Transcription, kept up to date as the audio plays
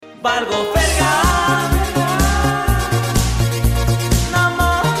Valgo verga. Nada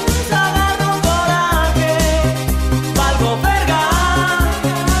más agarro coraje. Valgo verga.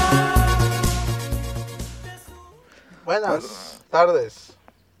 Buenas tardes,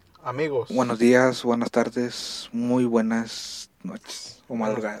 amigos. Buenos días, buenas tardes, muy buenas noches o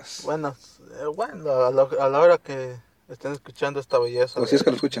madrugadas. Buenas, a la hora que estén escuchando esta belleza. O si es que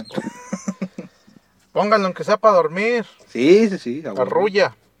lo escuchan. Pónganlo aunque sea para dormir. Sí.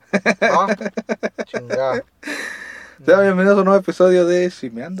 Arrulla. Ah, chingada. Sean bienvenidos a un nuevo episodio de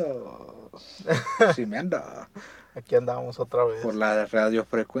SIMEANDO. SIMEANDO. Aquí andamos otra vez. Por la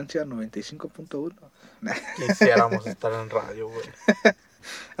radiofrecuencia 95.1. Quisiéramos estar en radio, güey.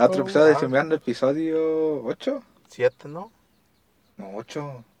 Otro episodio de SIMEANDO, episodio 8. 7, ¿no? No,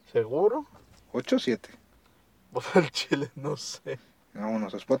 8. ¿Seguro? 8 o 7. Pues el chile, no sé.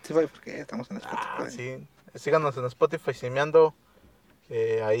 Vámonos a Spotify porque estamos en Spotify. Sí. Síganos en Spotify, SIMEANDO.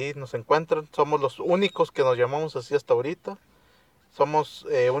 Ahí nos encuentran. Somos los únicos que nos llamamos así hasta ahorita. Somos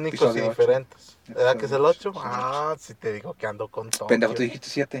únicos Episodio y diferentes. 8. ¿Verdad que es el 8? Sí. Ah, sí te digo que ando con todo. Pendejo, tú dijiste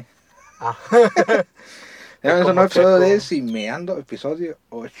 7. Ah. Ya ves un Como nuevo episodio checo. de SIMEANDO, episodio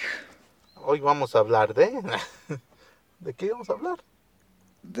 8. Hoy vamos a hablar de... ¿De qué vamos a hablar?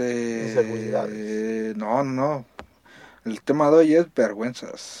 De Inseguridades. No. El tema de hoy es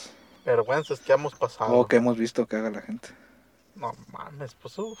vergüenzas. Vergüenzas que hemos pasado. O que hemos visto que haga la gente. No mames,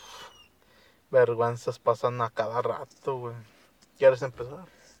 pues vergüenzas pasan a cada rato, güey. ¿Quieres empezar?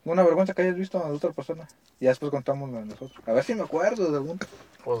 Una vergüenza que hayas visto a otra persona. Y después contamos la de nosotros. A ver si me acuerdo de alguna.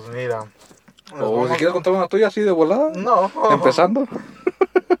 Pues mira. O si quieres contar una tuya así de volada. No. Empezando.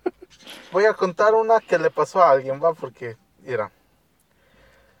 Voy a contar una que le pasó a alguien, va, porque, mira.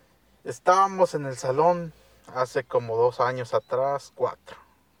 Estábamos en el salón hace como 2 años atrás,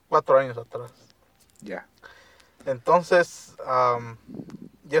 4 años atrás. Ya. Entonces,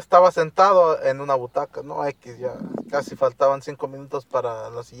 yo estaba sentado en una butaca, no X, ya casi faltaban 5 minutos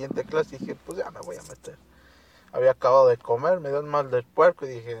para la siguiente clase y dije, pues ya me voy a meter. Había acabado de comer, me dio el mal del puerco y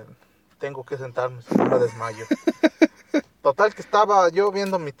dije, tengo que sentarme, si no me desmayo. Total que estaba yo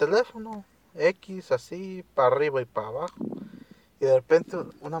viendo mi teléfono, X, así, para arriba y para abajo. Y de repente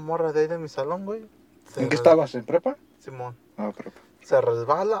una morra de ahí de mi salón, güey. ¿En qué estabas? ¿En prepa? Simón. Ah, prepa. Se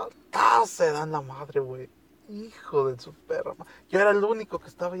resbala, se da en la madre, güey. Hijo de su perra. Yo era el único que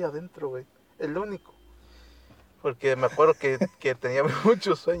estaba ahí adentro, güey. El único. Porque me acuerdo que tenía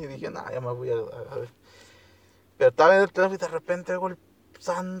mucho sueño y dije, ya me voy a ver. Pero estaba en el teléfono y de repente hago el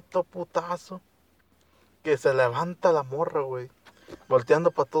santo putazo. Que se levanta la morra, güey.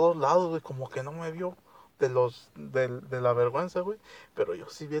 Volteando para todos lados, güey. Como que no me vio de la vergüenza, güey. Pero yo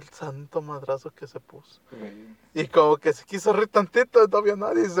sí vi el santo madrazo que se puso. Y como que se quiso reír tantito, no había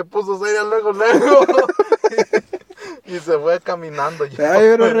nadie. Y se puso seria luego. Y se fue caminando. Ay,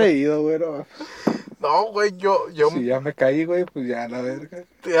 hubiera reído, güey. No. No, güey, yo... Si ya me caí, güey, pues ya la verga.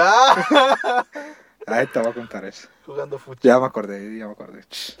 Ah. Ay, te voy a contar eso. Jugando fútbol. Ya me acordé.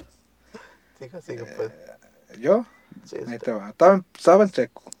 Siga, pues. ¿Yo? Sí, Ahí te va. Estaba en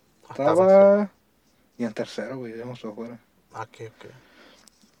seco. Estaba... Y en tercero, güey, íbamos afuera. Ok.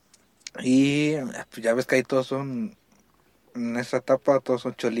 Y pues ya ves que ahí todos son... En esa etapa todos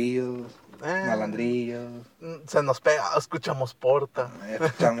son cholillos, malandrillos. Se nos pega, escuchamos Porta.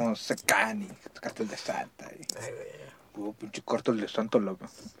 Escuchamos Secani, Cartel de Santa. Pinche Cartel de Santo, loco.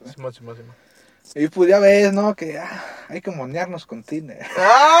 Simón. Y pues ya ves, ¿no? Que hay que monearnos con Tinder.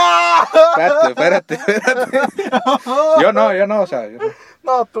 ¡Ah! Espérate. Yo no, o sea, yo no.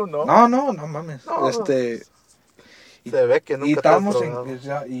 No, tú no. No mames. No. Se ve que nunca y estábamos te has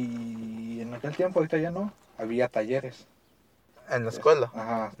probado. y en aquel tiempo, ahorita ya no, había talleres. En la escuela.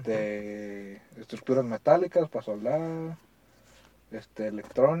 Ajá, de estructuras metálicas para soldar,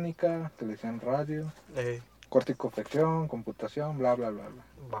 electrónica, televisión, radio, corte y confección, computación, bla.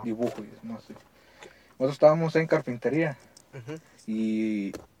 Va. Dibujo y no sé. Nosotros estábamos en carpintería. Uh-huh.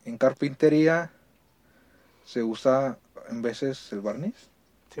 Y en carpintería se usa en veces el barniz.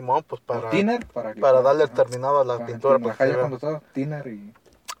 Simón, pues para thinner, para darle terminado a la pintura. Para que cuando está thinner y...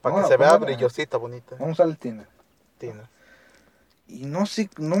 Para que se vea brillosita, bonita. Vamos a usar el thinner. Thinner. Y no sé,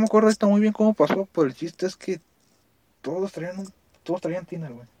 no me acuerdo ahorita muy bien cómo pasó, pero el chiste es que todos traían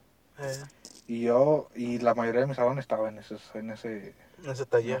thinner, güey. Y la mayoría de mi salón estaba en ese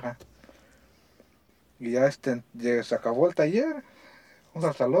taller. Ajá. Y ya se acabó el taller, vamos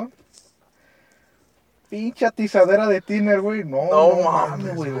al salón. Pinche atizadera de thinner, güey. No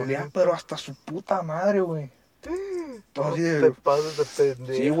mames, güey. Olía, pero hasta su puta madre, güey. Todo así de... te pases de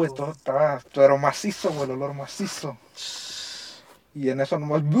pendejo. Sí, güey, todo estaba... Pero macizo, güey, el olor macizo. Y en eso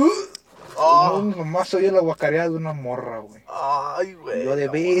nomás... Oh. Nomás oí la guacareada de una morra, güey. Ay, güey. Y yo de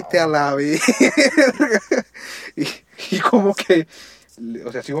vete a la verga. y como que,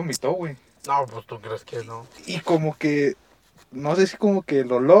 o sea, sí vomitó, güey. No, pues tú crees que no. Y como que, no sé si como que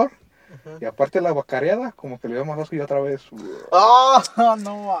el olor, Uh-huh. y aparte la guacareada, como que le dio más asco y otra vez. Ah,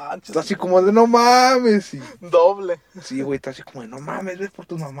 no manches. Está así como de no mames. Y, Doble. sí, güey, está así como de no mames, ves por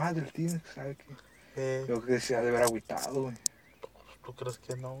tus mamás del tío, ¿sabes qué? Yo que se ha de haber agüitado, güey. ¿Tú crees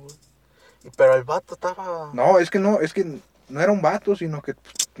que no, güey? Pero el vato estaba... No, es que no era un vato, sino que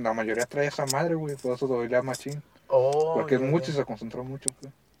pues, la mayoría traía esa madre, güey, por eso dolía machín. Oh, Porque es ya, mucho y ya. se concentró mucho,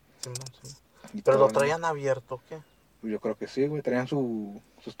 pues. Sí. Y Pero lo todo, traían abierto, ¿o qué? yo creo que sí, güey, traían su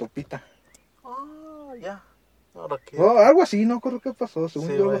topita. Ah, ya. Ahora qué. No, algo así, no creo que pasó, según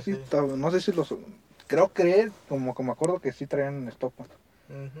Sí, yo algo güey, así, sí. no sé si creo creer, como que me acuerdo que sí traían estopa.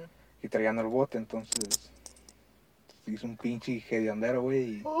 Uh-huh. Y traían el bote, entonces hizo un pinche hediondero, güey,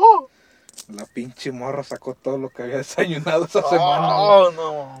 y Oh, la pinche morra sacó todo lo que había desayunado esa semana, güey. oh,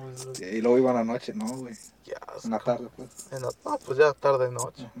 no. Y luego iba en la noche, no, güey, Qué asco. en la tarde, pues. No, pues ya tarde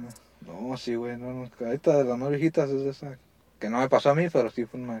noche. Ajá. No, sí, güey, no, ahorita de las más viejitas es esa, que no me pasó a mí, pero sí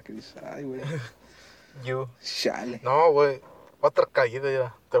fue una que dice, ay, güey, You. chale. No, güey. Otra caída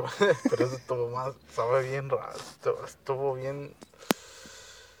ya. Pero eso estuvo más. Sabe bien raro. Estuvo bien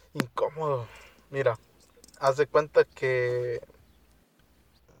incómodo. Mira, haz de cuenta que.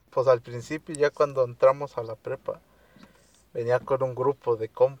 Pues al principio, ya cuando entramos a la prepa, venía con un grupo de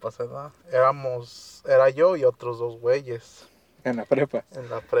compas, ¿verdad? Era yo y otros 2 güeyes En la prepa. en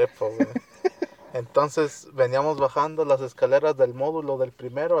la prepa, güey. Entonces veníamos bajando las escaleras del módulo del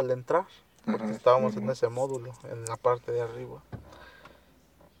primero al entrar, porque Ajá, estábamos en ese módulo, en la parte de arriba.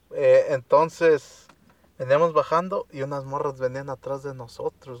 Entonces veníamos bajando y unas morras venían atrás de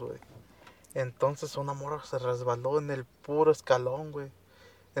nosotros, güey. Entonces una morra se resbaló en el puro escalón, güey.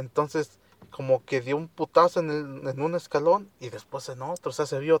 Entonces como que dio un putazo en un escalón y después en otro, o sea,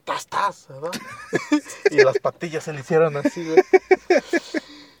 se vio tas, ¿verdad? Y las patillas se le hicieron así, güey.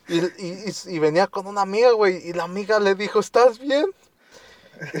 Y venía con una amiga, güey, y la amiga le dijo, ¿estás bien?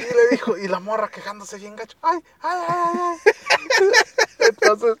 Y le dijo, y la morra quejándose bien gacho, ¡ay!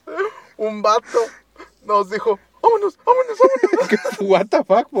 Entonces, un vato nos dijo, vámonos. What the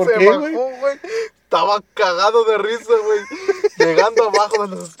fuck, ¿por Se qué, bajó, güey? güey. Estaba cagado de risa, güey. Llegando abajo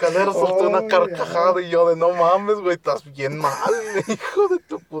de las escaleras, soltó una carcajada y yo de no mames, güey, estás bien mal, hijo de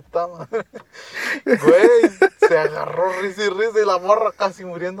tu puta madre. Güey, se agarró risa y la morra casi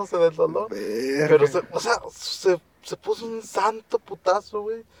muriéndose del dolor. Pero, se puso un santo putazo,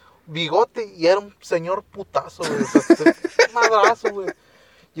 güey. Bigote y era un señor putazo, güey. O sea, un madrazo, güey.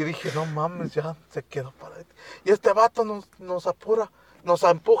 Y dije, no mames, ya se quedó para ahí. Y este vato nos apura, nos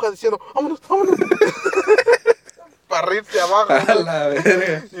empuja diciendo, vámonos. Para irse abajo. A la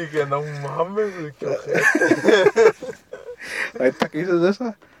verga. Y dije, no mames, güey, qué ojete. Ahorita que dices de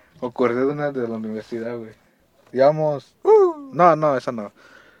esa, ocurrió de una de la universidad, güey. Íbamos... No, esa no.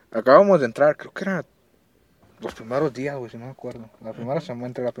 Acabamos de entrar, creo que eran los primeros días, güey, si no me acuerdo. La primera semana,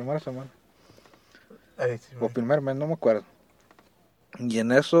 entre la primera semana. Ay, sí, O primer mes, no me acuerdo. Y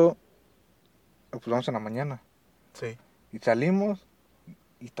en eso, pues vamos en la mañana. sí. Y salimos,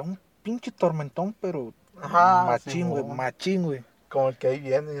 y está un pinche tormentón, pero Ajá, machín, güey, Simón. machín, güey. Como el que ahí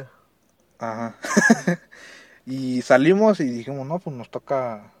viene. Ajá. Y salimos y dijimos, no, pues nos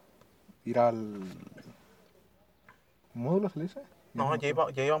toca ir al módulo, ¿se le dice? No,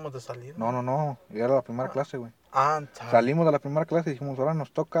 ya íbamos de salida. No, era la primera clase, güey. Chale. Salimos de la primera clase y dijimos, ahora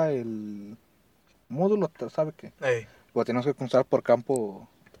nos toca el módulo, ¿sabe qué? Ey. Pues tenemos que cruzar por campo,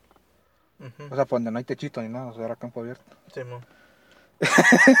 Ujú. o sea, por donde no hay techito ni nada, o sea, era campo abierto. Simón.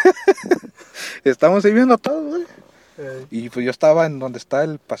 Estamos ahí viendo todo, güey. Ey. Y pues yo estaba en donde está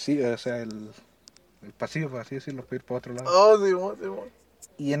el pasillo, o sea, el pasillo, por así decirlo, para ir para otro lado. Oh, Simón.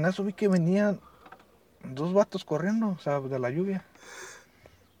 Y en eso vi que venían 2 vatos corriendo, o sea, de la lluvia.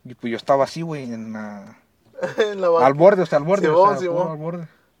 Y pues yo estaba así, güey, En la al borde, o sea, al borde, Simón, o sea, Simón. puro al borde.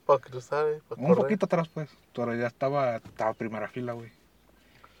 Para cruzar, para Un correr. poquito atrás, pues. Pero ya estaba primera fila, güey.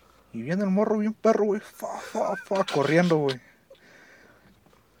 Y viene el morro bien perro, güey. Corriendo, güey.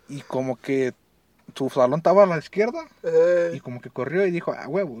 Y como que su salón estaba a la izquierda. Y como que corrió y dijo,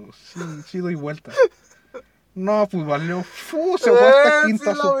 huevo, sí doy vuelta. No, pues valió. Se fue hasta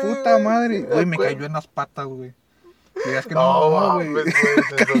quinta sí su lo vi, puta güey, madre. sí me Güey, me acuerdo. cayó en las patas, güey. Y es que No, no, güey. mames, Me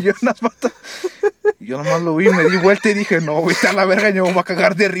güey. cayó en las patas. Y yo nomás lo vi, me di vuelta y dije, no, güey, está a la verga, yo me voy a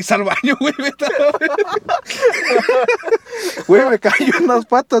cagar de risa al baño, güey, vete a la verga. Güey, me cayó en las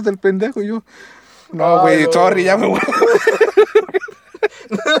patas del pendejo y yo, no, güey, no. sorry, ya me voy.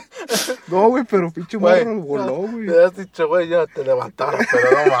 No, güey, pero pinche Güey, morro voló, güey. Te has dicho, güey, ya te levantaron,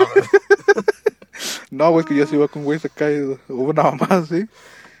 pero no mames. No, güey, que yo se iba con güey, se cae. Hubo una mamá así.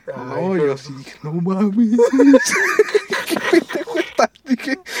 Ay, No, pero- yo sí dije, no mames. ¿Qué pendejo estás?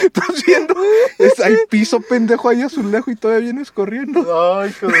 Dije, ¿estás viendo? Hay piso pendejo ahí azulejo y todavía vienes corriendo. Ay,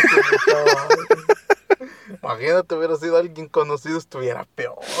 hijo de tu puta madre. Imagínate, hubiera sido alguien conocido, estuviera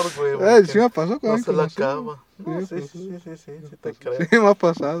peor, güey. Ay, porque sí me pasó con no alguien se la conocido. acaba. No, sí, pues, sí, te creo. Sí me ha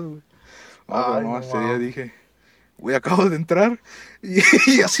pasado, güey. Ah, Ay, no, no ese día mames. dije, güey, acabo de entrar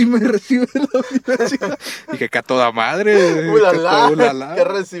y así me recibe la universidad. Dije, que a toda madre. ¡Ulala! ¡Qué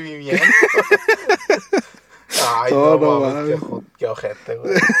recibimiento! Ay, No, no, no mames, mames. qué ojete,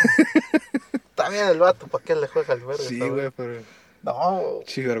 güey. También el vato, ¿para qué le juega al verga? Sí, ¿sabes? güey, pero No,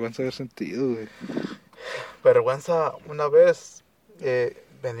 sí, vergüenza de sentido, güey. vergüenza, una vez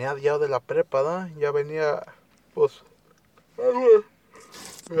venía ya de la prepa, ¿no? Ya venía, pues...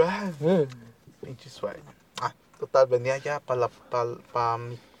 Pinche sueño. Total, venía ya para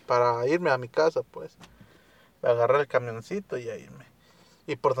irme a mi casa, pues. Me agarré el camioncito y a irme.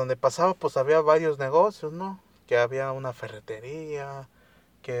 Y por donde pasaba, pues había varios negocios, ¿no? Que había una ferretería,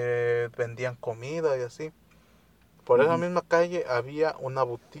 que vendían comida y así. Por esa misma calle había una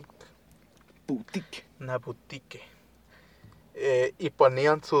boutique. Putique. Una boutique. Y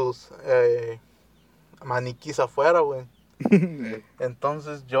ponían sus maniquís afuera, güey.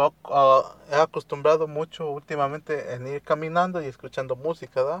 Entonces yo he acostumbrado mucho últimamente en ir caminando y escuchando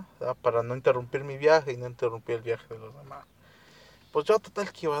música, ¿verdad? Para no interrumpir mi viaje y no interrumpir el viaje de los demás. Pues yo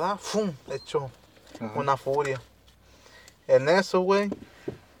total que iba, ¿verdad? ¡Fum! Hecho una furia. En eso, güey,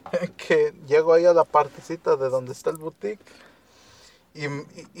 que llego ahí a la partecita de donde está el boutique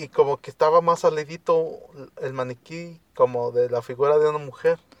y como que estaba más salidito el maniquí como de la figura de una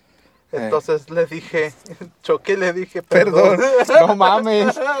mujer. Entonces le dije, choqué, le dije, perdón. No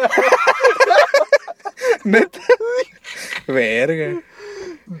mames. Neta. Verga.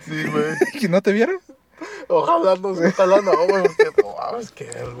 Sí, güey. ¿Y no te vieron? Ojalá no, güey, porque no mames, qué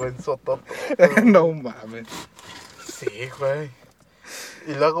vergüenza tonto. No mames. Sí, güey.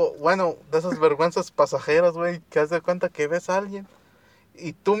 Y luego, bueno, de esas vergüenzas pasajeras, güey, que haz de cuenta que ves a alguien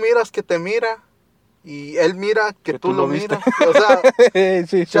y tú miras que te mira y él mira que tú lo viste. miras. O sea,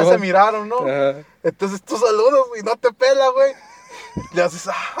 Sí, ya se chaval. miraron, ¿no? Ajá. Entonces tú saludas y no te pela, güey. Le haces,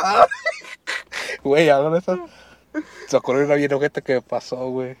 Güey, ahora esa. Se ocurrió una bien ojeta que me pasó,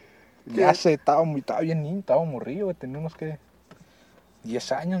 güey. Ya sé, estaba bien niño, estaba morrillo, güey. Tenía unos que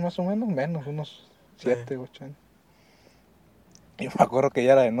 10 años más o menos, unos 7, 8 años. Y me acuerdo que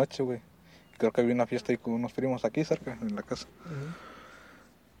ya era de noche, güey. Creo que había una fiesta ahí con unos primos aquí cerca, en la casa.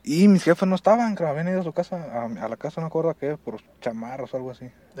 Y mis jefes no estaban, creo, habían ido a su casa, a la casa, no me acuerdo qué, por chamarros o algo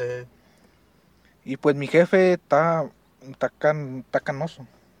así. Y pues mi jefe está canoso.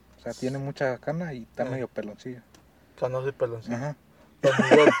 O sea, tiene mucha cana y está medio peloncillo. Canoso y peloncillo. Ajá. Don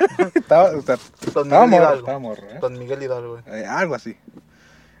Miguel. Don Estaba Miguel morro, Hidalgo. estaba morro, ¿eh? Don Miguel Hidalgo, güey. Algo así.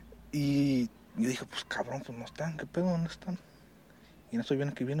 Y yo dije, pues cabrón, pues no están, ¿qué pedo? ¿Dónde están? Y en eso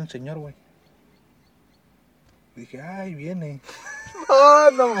viene un señor, güey. Dije, ay, viene.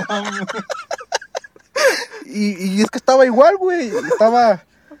 No mames. Y es que estaba igual, güey. Estaba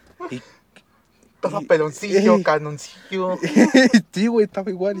Peloncillo, canoncillo. sí, güey, estaba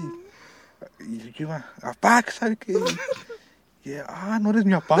igual. Y yo iba, apá, ¿sabes qué? Y, no eres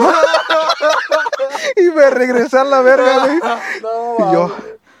mi papá. Y me regresé a la verga, güey. No, Y yo,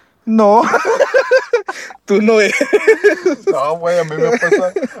 no. Tú no eres. No, güey, a mí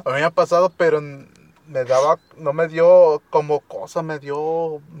me ha pasado, pero no me dio como cosa, me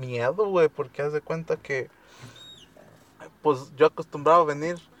dio miedo, güey, porque haz de cuenta que, pues, yo acostumbrado a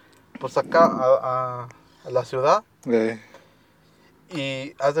venir, pues, acá a la ciudad,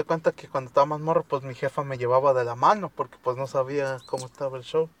 y haz de cuenta que cuando estaba más morro, pues, mi jefa me llevaba de la mano, porque, pues, no sabía cómo estaba el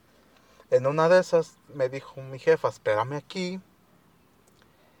show. En una de esas, me dijo mi jefa, espérame aquí,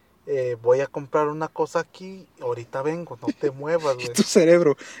 voy a comprar una cosa aquí, ahorita vengo, no te muevas, Y güey. tu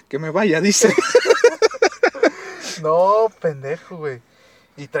cerebro, que me vaya, dice. No, pendejo, güey.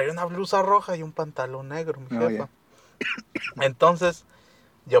 Y traía una blusa roja y un pantalón negro, mi jefa. Entonces,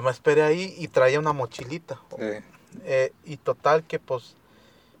 yo me esperé ahí y traía una mochilita. Y total que, pues,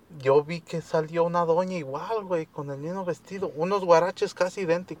 yo vi que salió una doña igual, güey, con el mismo vestido. Unos guaraches casi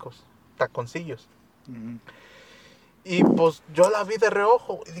idénticos, taconcillos. Y, pues, yo la vi de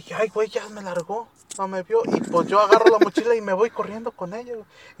reojo y dije, ay, güey, ya me largó. No me vio. Y, pues, yo agarro la mochila y me voy corriendo con ella, güey,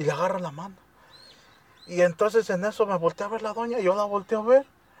 y le agarro la mano. Y entonces en eso me volteé a ver la doña, yo la volteé a ver.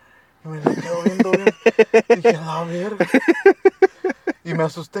 Y me la quedo viendo bien. Y dije, a la verga. Y me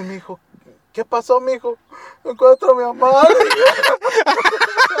asusté, me dijo, ¿qué pasó, mijo? Encuentro a mi mamá.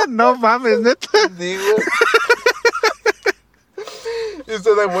 No mames, neta. Sí, güey. Y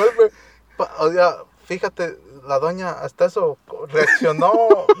se devuelve. O sea, fíjate, la doña hasta eso reaccionó,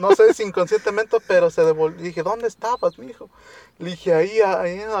 no sé si inconscientemente, pero se devolvió. Dije, ¿dónde estabas, mijo? Le dije, ahí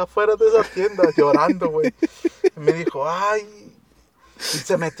afuera de esa tienda, llorando, güey. Y me dijo, ay. Y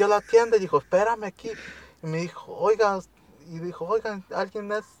se metió a la tienda y dijo, espérame aquí. Y me dijo, oigan,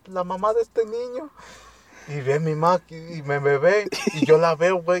 ¿alguien es la mamá de este niño? Y ve mi mamá y me ve y yo la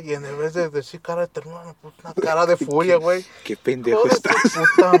veo, güey, y en vez de decir cara de ternura, me puso una cara de furia, güey. Qué pendejo Joder, estás. su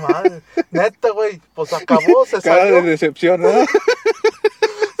puta madre. Neta, güey, pues acabó, se Cara salió. de decepción, ¿no?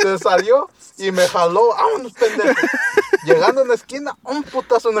 Se salió y me jaló. Vámonos, pendejo. Llegando en la esquina, un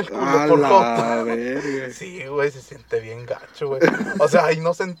putazo en el culo A por la joto. verga. Sí, güey, se siente bien gacho, güey. O sea, ahí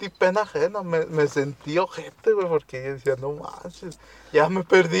no sentí pena ajena, me sentí ojete, güey, porque yo decía, no manches, ya me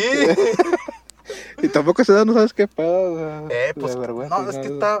perdí. Y tampoco se da, no sabes qué pedo. Pues, de vergüenza. no, es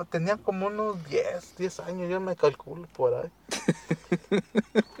que tenía como unos 10 años, yo me calculo por ahí.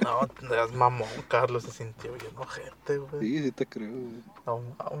 No, es mamón, Carlos se sintió bien ojete, güey. Sí, sí te creo, güey. No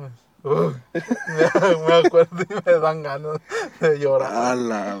mames. Me acuerdo y me dan ganas de llorar. A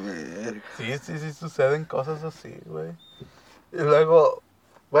la verga. Sí, suceden cosas así, güey. Y luego,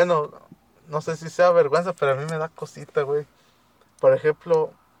 bueno, no sé si sea vergüenza, pero a mí me da cosita, güey. Por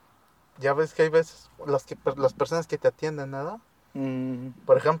ejemplo, ya ves que hay veces las personas que te atienden, ¿nada?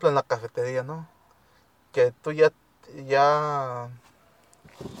 Por ejemplo, en la cafetería, ¿no? Que tú ya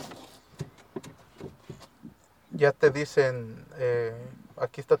te dicen,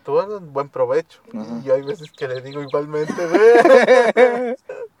 aquí está tu orden, buen provecho. Ajá. Y yo hay veces que le digo igualmente, güey.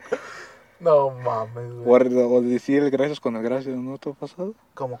 No mames, güey. O decir el gracias con el gracias, ¿no te ha pasado?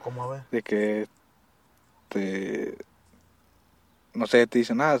 ¿Cómo, a ver? De que no sé, te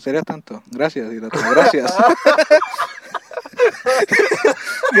dicen, sería tanto. Gracias, y la otra, gracias.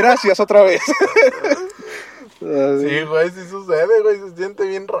 Gracias otra vez. Sí, güey, sí sucede, güey, se siente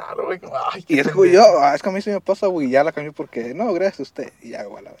bien raro, güey. Ay, Y es que es que a mí se me pasa, güey, ya la cambié porque, no, gracias a usted. Y ya,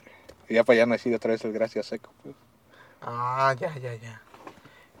 güey, la verga. Y ya para allá no decir otra vez el gracias seco, pues. Ya.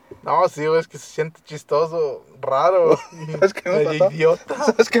 No, sí, güey, es que se siente chistoso, raro. ¿Sabes qué me ha pasado? Idiota.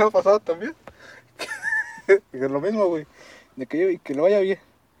 ¿Sabes qué me ha pasado también? Que es lo mismo, güey. De que le vaya bien.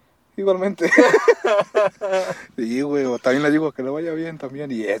 Igualmente. Sí, güey, o también le digo que le vaya bien también.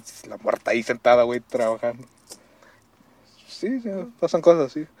 Y es la muerta ahí sentada, güey, trabajando. Sí, pasan cosas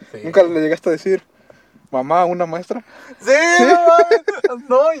así. Sí. ¿Nunca le llegaste a decir, mamá, una maestra? Sí, no mames.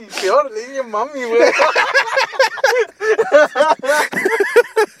 No, y peor, le dije mami, güey.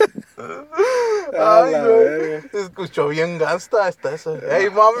 Ay, güey. Se escuchó bien gasta hasta eso. Ey,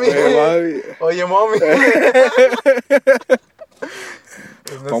 mami. Oye, mami.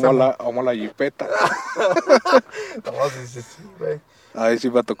 Vamos a la jipeta. No, sí, güey. Ay, sí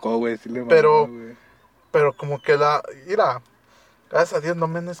me tocó, güey. Sí le Pero- mandé, güey. Pero como que mira, gracias a Dios no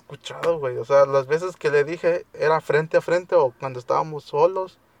me han escuchado, güey. O sea, las veces que le dije era frente a frente o cuando estábamos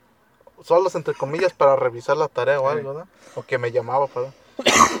solos entre comillas para revisar la tarea o algo, ¿no? O que me llamaba, perdón.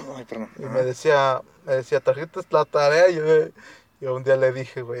 Ay, perdón. Y me decía, tarjeta es la tarea. Y yo un día le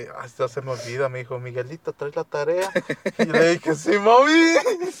dije, güey, ya se me olvida. Me dijo, Miguelito, ¿traes la tarea? Y le dije, sí, mami.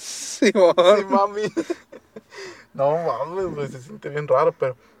 Sí, Sí, mami. No mames, güey, se siente bien raro,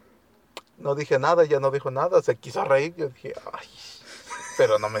 pero no dije nada, ella no dijo nada, se quiso reír. Yo dije, ay,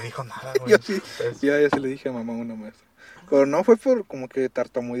 pero no me dijo nada, güey. Yo sí, Entonces, ya se le dije a mamá una maestra. Pero no fue por como que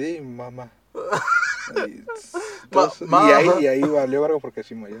tartamudeé y mamá. Y ahí valió algo porque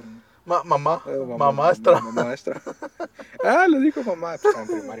sí me oyeron. mamá, Maestra. Le dijo mamá, pues en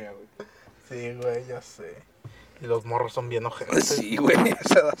primaria, güey. Sí, güey, ya sé. Y los morros son bien ojetes. Sí, güey,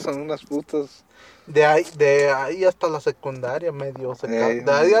 esas son unas putas. De ahí hasta la secundaria, medio. De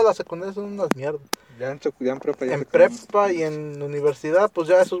ahí a la secundaria son unas mierdas. Ya en prepa ya En se prepa y en universidad, pues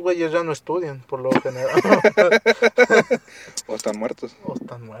ya esos güeyes ya no estudian, por lo general. O están muertos. O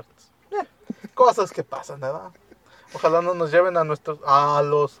están muertos. Cosas que pasan, ¿verdad? Ojalá no nos lleven a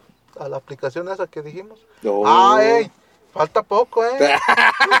la aplicación esa que dijimos. No. Ey, falta poco,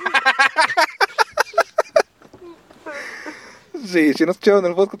 Sí, si no escucharon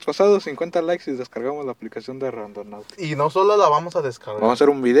el podcast pasado, 50 likes y descargamos la aplicación de Randonaut. Y no solo la vamos a descargar. Vamos a hacer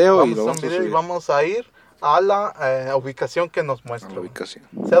un video Vamos y lo a vamos hacer a un video y subir vamos a ir a la ubicación que nos a muestra. la ubicación.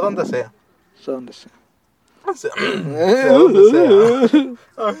 Sea donde sea. ¿Dónde sea? Sea donde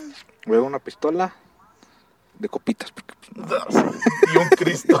sea. Luego una pistola de copitas. Porque, Y un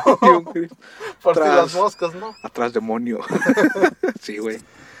Cristo. y un Cristo. Por si Atrás. las moscas, ¿no? Atrás demonio. Sí, güey.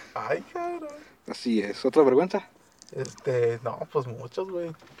 Ay, caray. Así es. ¿Otra vergüenza? No, pues muchos, güey.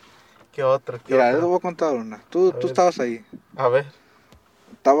 ¿Qué otra? Mira, yo te voy a contar una. Tú ver. estabas ahí. A ver.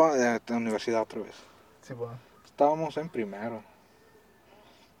 estaba en la universidad otra vez. Sí, bueno. Estábamos en primero.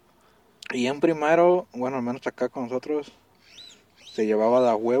 Y en primero, bueno, al menos acá con nosotros, se llevaba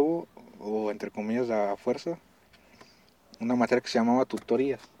de a huevo, o entre comillas de a fuerza, una materia que se llamaba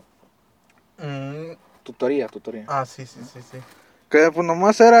tutorías. Tutoría. Ah, sí. Que pues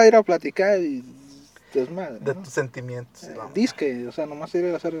nomás era ir a platicar y desmadre, De ¿no? tus sentimientos. Disque, o sea, nomás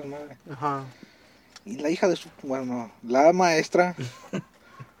ir a hacer desmadre. Ajá. Y la hija de su... Bueno, la maestra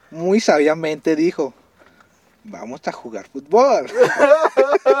muy sabiamente dijo, vamos a jugar fútbol.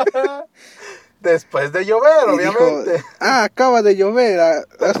 Después de llover, Y obviamente. dijo, acaba de llover.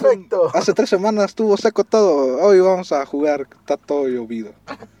 Perfecto. Hace 3 semanas estuvo seco todo. Hoy vamos a jugar. Está todo llovido.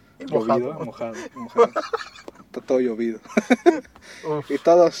 Mojado. Está todo llovido. Uf. Y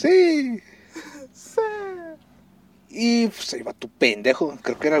todo, sí. Sí. Y pues se iba tu pendejo.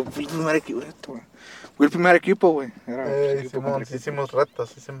 Creo que era el primer equipo. Fue el primer equipo, güey. Hicimos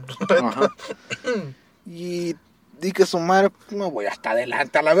retas. Ajá. Y dije su madre, no voy hasta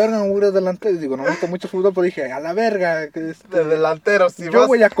adelante, a la verga, no voy a ir adelante. Digo, no me gusta mucho fútbol, pero dije, a la verga. De delantero, si yo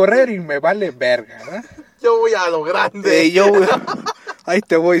voy a correr y me vale verga, ¿verdad? Yo voy a lo grande. Ahí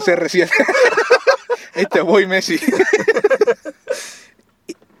te voy, CR7. Ahí te voy, Messi.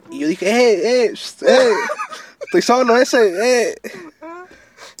 Y yo dije, estoy solo, ese.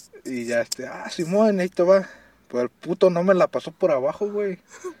 Y ya, Simón, ahí te va. Pero el puto no me la pasó por abajo, güey.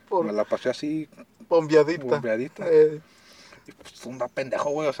 Me la pasé así. Bombeadita. Y pues un pendejo,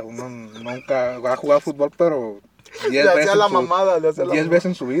 güey. O sea, uno nunca va a jugar fútbol, pero 10 le veces. hacía la mamada, 10 veces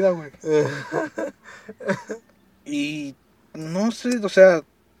en su vida, güey. Y no sé, o sea,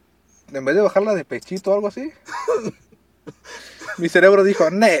 en vez de bajarla de pechito o algo así, mi cerebro dijo,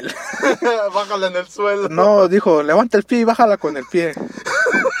 Nel. Bájala en el suelo. No, dijo, levanta el pie y bájala con el pie.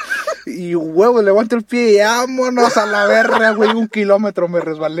 Y huevo, levanta el pie y vámonos a la verga, güey. 1 kilómetro me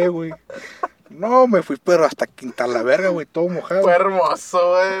resbalé, güey. No, me fui, pero hasta Quinta la verga, güey, todo mojado. Fue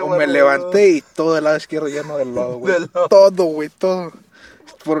hermoso, güey. Me levanté y todo el lado izquierdo lleno de lodo, güey. Todo, güey, todo.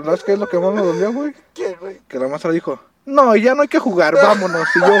 Pero no es que es lo que más me dolió, güey. ¿Qué, güey? Que la maestra dijo, no, ya no hay que jugar, vámonos.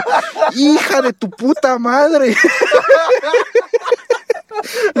 Y yo, hija de tu puta madre.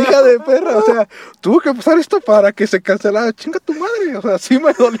 Hija de perra, o sea, tuvo que pasar esto para que se cancelara. Chinga tu madre, o sea, sí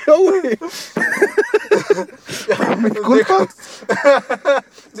me dolió, güey. ¿Mi culpa?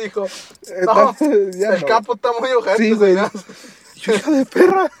 Dijo, no, el capo está muy ojete. Sí, güey. Yo, hija de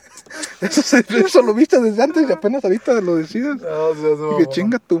perra. Eso lo viste desde antes y apenas ahorita lo decides. No, dije,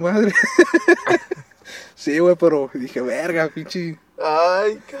 chinga tu madre. Sí, güey, pero dije, verga, pinche.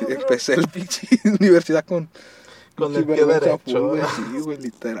 Ay, cabrón. Empecé el pinche universidad con el pie derecho. Güey. Sí, güey,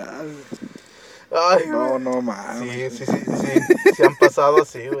 literal. Ay, no mames. Sí han pasado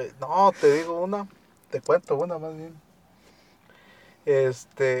así, güey. No, te digo te cuento una más bien.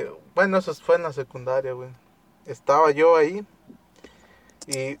 Bueno, eso fue en la secundaria, güey. Estaba yo ahí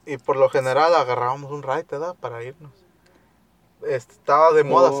y por lo general agarrábamos un raite, ¿verdad? Para irnos. Estaba de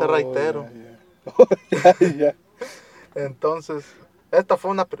moda ser raitero. Ya. Entonces, esta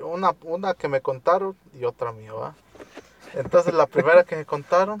fue una que me contaron y otra mía, ¿va? Entonces, la primera que me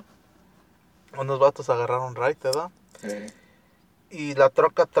contaron, unos vatos agarraron raite, ¿verdad? Y la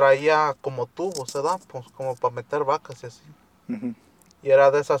troca traía como tubos, ¿verdad? Pues como para meter vacas y así. Uh-huh. Y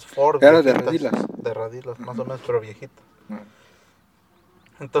era de esas Ford. Era de radilas. De radilas, más o menos, pero viejitas.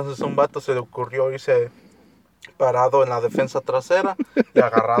 Entonces, un vato se le ocurrió irse parado en la defensa trasera y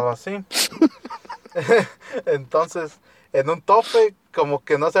agarrado así. Entonces, en un tope, como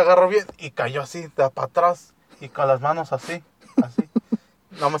que no se agarró bien y cayó así, de para atrás y con las manos así.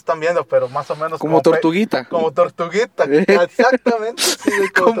 No me están viendo, pero más o menos como tortuguita. Como tortuguita, exactamente. Sí,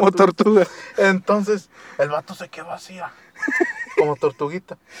 como tortuga. Entonces, el vato se quedó así, como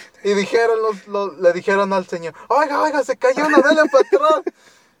tortuguita. Y le dijeron al señor, oiga, se cayó una, dale para atrás.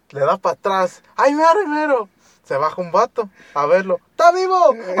 Le da para atrás, ¡ay, mero! Se baja un vato a verlo. ¡Está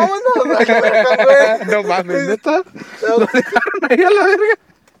vivo! ¡Vámonos! No mames, ¿neta? ¿Lo dejaron ahí a la verga?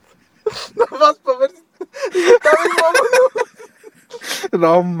 No vas para ver si está vivo, vámonos.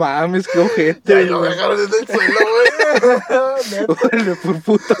 No mames, qué ojete. Ya lo dejaron en el suelo, güey. Órale, por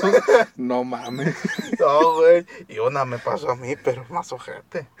puto. No mames. No, güey. Y una me pasó a mí, pero más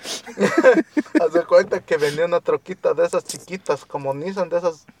ojete. Haz de cuenta que venía una troquita de esas chiquitas, como Nissan, de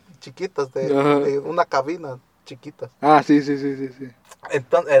esas chiquitas, de una cabina chiquitas. Ah, sí.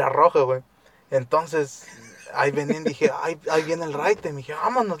 Entonces, era rojo, güey. Entonces, ahí venía y dije, ahí viene el raite. Me dije,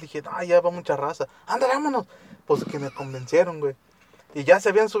 vámonos. Dije, ya va mucha raza. Ándale, vámonos. Pues que me convencieron, güey. Y ya se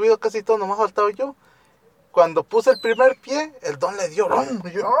habían subido casi todos, nomás faltaba yo. cuando puse el primer pie, el don le dio, ¡rum!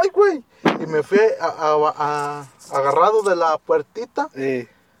 Y yo, ¡ay, güey! Y me fui agarrado de la puertita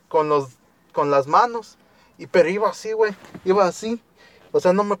con las manos. Pero iba así, güey, iba así. O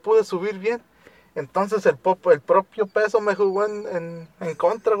sea, no me pude subir bien. Entonces el propio peso me jugó en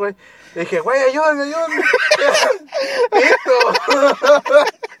contra, güey. Le dije, güey, ayúdame. Listo.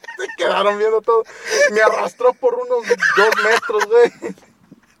 Se quedaron viendo todo. Me arrastró por unos 2 metros, güey.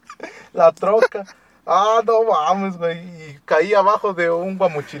 La troca. Ah, no mames, güey. Y caí abajo de un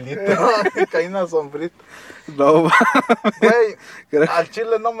guamuchilito. Caí en la sombrita. No mames. Güey, al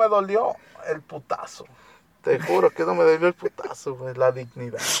chile no me dolió el putazo. Te juro que no me dolió el putazo, güey. La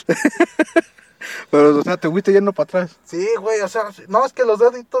dignidad. Pero, o sea, te fuiste yendo para atrás. Sí, güey, o sea, no, es que los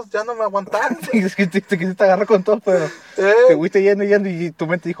deditos ya no me aguantaron. Es que te quisiste agarrar con todo, pero te fuiste yendo y tu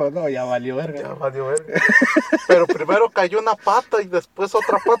mente dijo, no, ya valió verga. Ya valió verga. Pero primero cayó una pata y después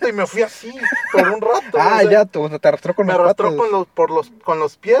otra pata y me fui así por un rato. Ah, ya, te arrastró con me las arrastró patas. con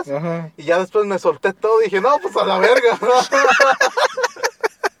los pies. Ajá. Y ya después me solté todo y dije, no, pues a la verga.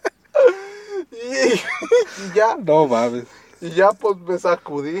 y ya. No mames. Y ya pues me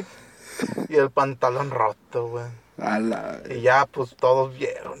sacudí. Y el pantalón roto, güey. Y ya, pues, todos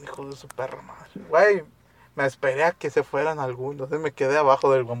vieron, hijo de su perra madre. Güey, me esperé a que se fueran algunos. Y me quedé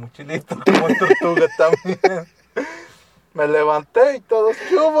abajo del guamuchilito como tortuga también. Me levanté y todos,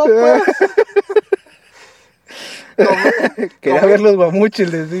 ¿qué hubo, pues? Quería ver los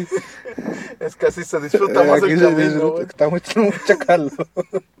guamuchiles, sí. Es que así se disfruta más el camino, güey. Está mucha calor.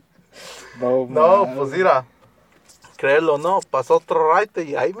 No, pues mira. Créelo o no, pasó otro raite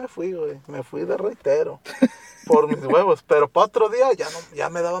y ahí me fui, güey. Me fui de reitero. Por mis huevos. Pero para otro día ya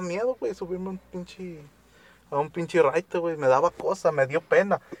me daba miedo, güey, subirme a un pinche raite, güey. Me daba cosa, me dio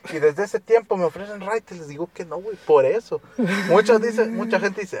pena. Y desde ese tiempo me ofrecen raite y les digo que no, güey. Por eso. Mucha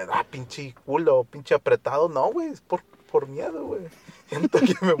gente dice, pinche culo, pinche apretado. No, güey, es por miedo, güey. Siento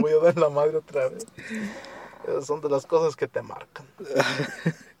que me voy a dar la madre otra vez. Esas son de las cosas que te marcan.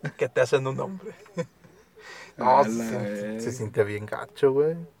 Que te hacen un hombre. No, se siente bien gacho,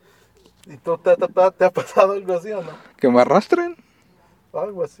 güey. ¿Y tú te ha pasado algo así o no? ¿Que me arrastren?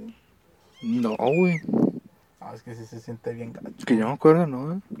 Algo así. No, güey. Es que sí se siente bien gacho. Que yo me acuerdo,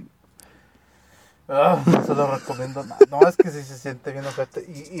 ¿no? No se lo recomiendo nada. No, es que sí se siente bien ojete.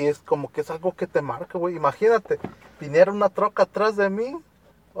 Y es como que es algo que te marca, güey. Imagínate, viniera una troca atrás de mí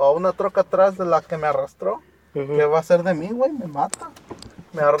o una troca atrás de la que me arrastró. ¿Qué va a hacer de mí, güey? Me mata.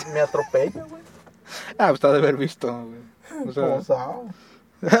 Me atropella, güey. Pues te has de haber visto, güey. O sea,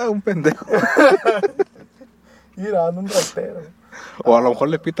 un pendejo. Mira, anda un ratero. O a lo mejor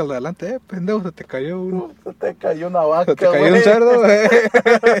le pita al de adelante, pendejo, se te cayó se te cayó una vaca, se te cayó güey. un cerdo, güey.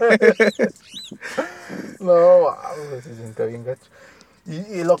 No, se siente bien gacho.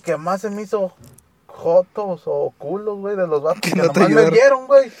 Y lo que más se me hizo jotos o culos, güey, de los vatos que no nomás me vieron,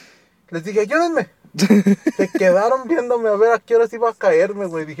 güey. Les dije, ayúdenme. Se quedaron viéndome a ver a qué horas iba a caerme,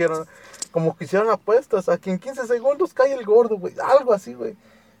 güey. Dijeron, como que hicieron apuestas, a que en 15 segundos cae el gordo, güey. Algo así, güey.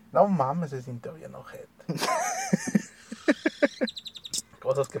 No mames, se sintió bien ojete.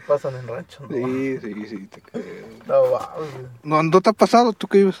 Cosas que pasan en rancho, ¿no? Sí, te creo. No mames. ¿No te ha pasado tú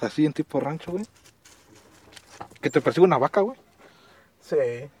que vives así en tipo rancho, güey? ¿Que te persigue una vaca, güey?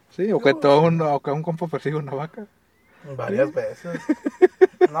 Sí. Sí, o que un compa persigue una vaca. Varias veces.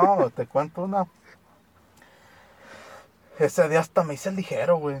 No, te cuento una. Ese día hasta me hice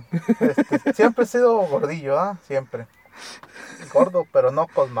ligero, güey. Siempre he sido gordillo, siempre. Gordo, pero no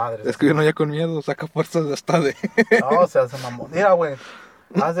con madres. Es que uno ya con miedo saca fuerzas hasta de... No, se hace mamón. Mira, güey,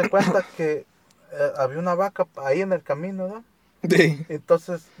 haz de cuenta que había una vaca ahí en el camino, ¿no? Sí.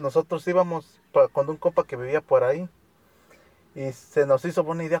 Entonces nosotros íbamos con un compa que vivía por ahí. Y se nos hizo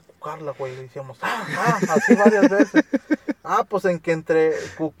buena idea cucarla, güey. Le decíamos, así varias veces. Pues en que entre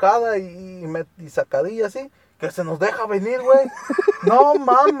cucada y sacadilla así, que se nos deja venir, güey. No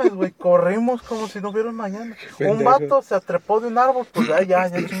mames, güey. Corrimos como si no hubiera un mañana. Un vato se atrepó de un árbol, pues ya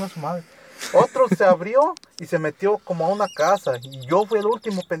chingó a su madre. Otro se abrió y se metió como a una casa. Y yo fui el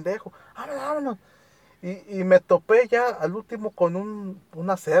último pendejo. Vámonos. Y me topé ya al último con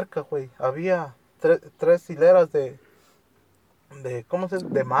una cerca, güey. Había 3 hileras de ¿cómo se dice?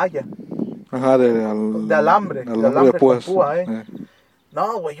 De malla. Ajá, de alambre. De alambre pues, con púa,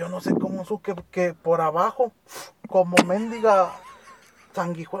 No, güey, yo no sé cómo supe que por abajo, como mendiga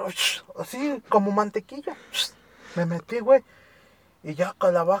sanguijuela, así como mantequilla, me metí, güey. Y ya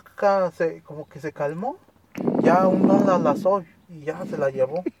con la vaca como que se calmó. Ya un don la lazó y ya se la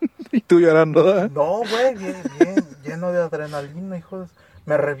llevó. Y tú llorando, ¿eh? No, güey, bien, lleno de adrenalina, hijo de...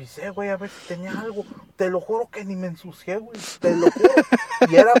 Me revisé, güey, a ver si tenía algo. Te lo juro que ni me ensucié, güey. Te lo juro.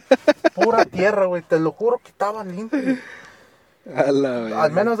 Y era pura tierra, güey. Te lo juro que estaba limpio. A la verga.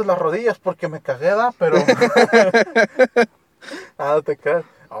 Al menos de las rodillas, porque me cagué, da, pero... No te creas.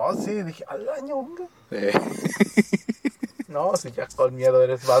 Oh, sí, dije, al año, güey. No, si ya con miedo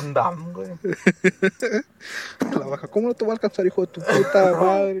eres Van Damme, güey. La baja, ¿cómo no te va a alcanzar, hijo de tu puta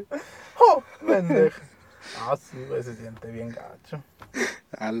madre? Oh, pendeja. Ah, sí, güey, se siente bien gacho.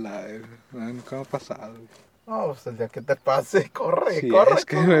 A la verga, nunca me ha pasado, güey. No, pues el día que te pase, corre, Sí, corre, es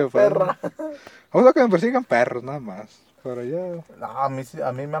que como me perra. Vamos a que me persigan perros, nada más. Pero ya, No, a mí,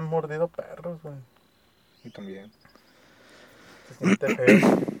 a mí me han mordido perros, güey. y también. Se siente feo.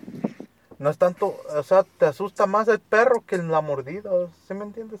 No es tanto, o sea, te asusta más el perro que la mordida, ¿sí me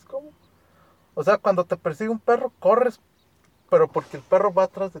entiendes cómo? O sea, cuando te persigue un perro, corres, pero porque el perro va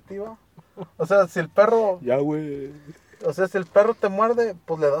atrás de ti, va. O sea, si el perro, Ya, güey. o sea, si el perro te muerde,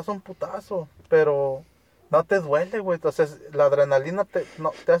 pues le das un putazo, pero no te duele, güey. O sea, la adrenalina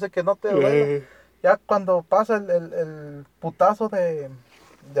te hace que no te duele. Ya cuando pasa el putazo de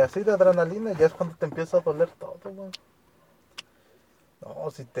así de adrenalina, ya es cuando te empieza a doler todo, güey.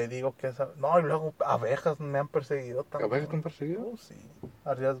 No, si te digo que esa... No, y luego abejas me han perseguido también. ¿Abejas te han perseguido? Sí,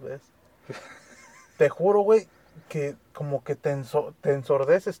 varias veces. Te juro, güey, que como que te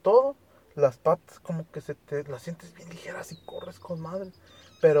ensordeces todo. Las patas como que las sientes bien ligeras y corres con madre.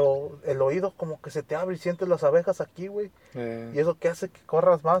 Pero el oído como que se te abre y sientes las abejas aquí, güey. Y eso que hace que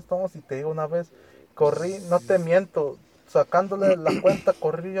corras más, ¿no? Si te digo una vez, corrí, no te miento, sacándole la cuenta,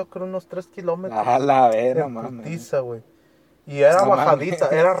 corrí yo creo unos 3 kilómetros. A la verga, en mames. putiza, güey. Y era No bajadita,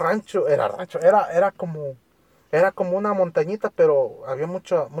 mames. era como una montañita, pero había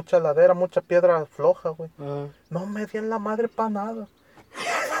mucha ladera, mucha piedra floja, güey. No me di en la madre para nada.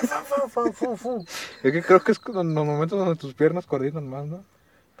 Es que creo que es con los momentos donde tus piernas coordinan más, ¿no?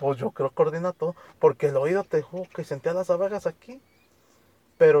 Pues yo creo que coordina todo, porque el oído te juro que sentía las abejas aquí.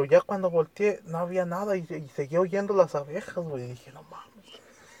 Pero ya cuando volteé no había nada y seguía oyendo las abejas, güey. Y dije, no mames.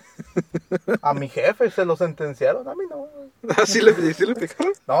 A mi jefe se lo sentenciaron, a mí no. ¿Ah, sí le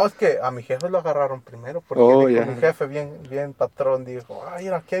picaron? No, es que a mi jefe lo agarraron primero, porque Oh, dijo, ya. mi jefe bien patrón, dijo, ay,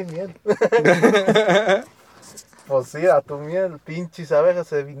 mira, aquí hay miel. Pues sí, a tu miel, pinches abejas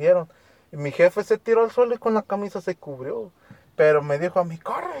se vinieron. Y mi jefe se tiró al suelo y con la camisa se cubrió. Pero me dijo a mí,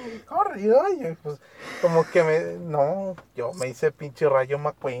 corre, corre. Y oye, pues como que no, yo me hice pinche Rayo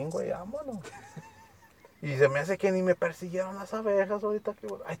McQueen, güey, vámonos. Y se me hace que ni me persiguieron las abejas ahorita que...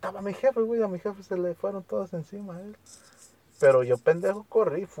 Ahí estaba mi jefe, güey, a mi jefe se le fueron todas encima a él. Pero yo pendejo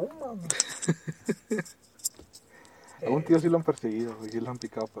corrí, fuma. A un tío sí lo han perseguido, y sí lo han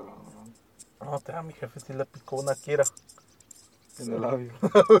picado, pero No, a mi jefe sí le picó una Kira. en el labio.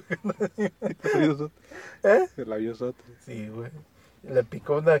 El labio sote. Sí, güey. Le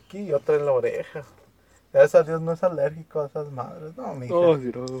picó una aquí y otra en la oreja. Gracias a Dios no es alérgico a esas madres. No, mi Oh,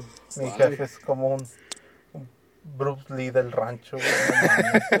 jefe, no. mi jefe es como un Bruce Lee del rancho, güey. No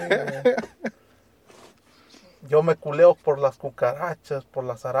mames, güey. Yo me culeo por las cucarachas, por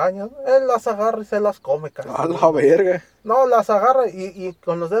las arañas. Él las agarra y se las come, casi. A la verga. No, las agarra y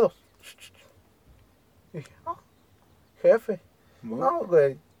con los dedos. Y dije, jefe. No,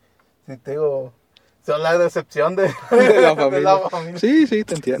 güey. Si te digo, son la decepción de De la de la familia. familia. Sí, sí,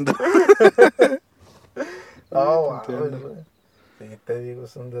 te entiendo. No, Te mames, entiendo. güey. Sí, te digo,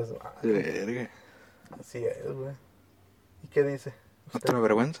 es un desmadre. Verga. Así es, güey. ¿Y qué dice? ¿Otra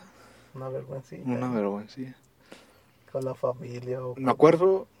vergüenza? Una vergüencita. Una vergüenza. Con la familia o... Me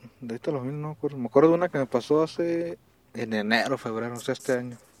acuerdo, de esto lo mismo no me acuerdo. Me acuerdo de una que me pasó en enero, febrero, o sea, este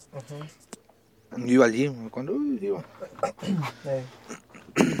año. Ujú. Yo iba al gym, cuando Eh,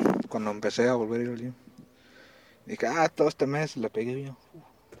 cuando empecé a volver a ir al gym. Dije, todo este mes le pegué bien.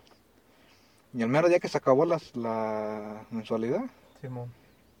 Y el mero día que se acabó la mensualidad, Simón.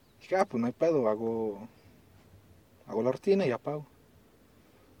 dije, pues no hay pedo, hago la rutina y ya pago.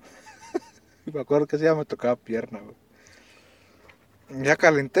 Y me acuerdo que ese día me tocaba pierna, güey. Ya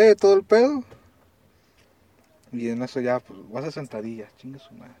calenté todo el pedo. Y en eso ya, pues, voy a hacer sentadillas, chingue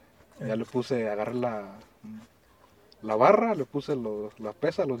su madre. Ya le puse, agarré la barra, le puse la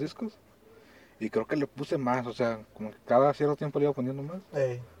pesa, los discos. Y creo que le puse más, o sea, como que cada cierto tiempo le iba poniendo más.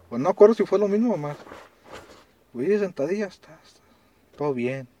 Pues no acuerdo si fue lo mismo o más. Oye, sentadillas, está todo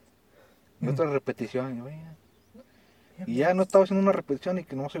bien. Y otra repetición, y, oye, y ya no estaba haciendo una repetición y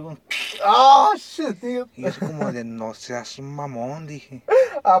que no se iba. ¡Oh, shit, tío! Y eso como de, no seas mamón, dije.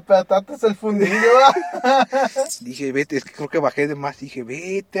 Apretaste el fundillo, ¿verdad? Dije, vete, es que creo que bajé de más. Dije,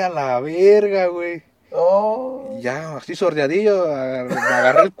 vete a la verga, güey. Oh. Y ya, así sordeadillo, me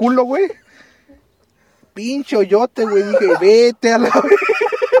agarré el culo, güey. pinche hoyote, güey. Dije, vete a la verga.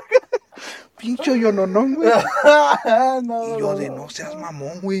 Pinche hoyononón, güey. No, Y yo de, no seas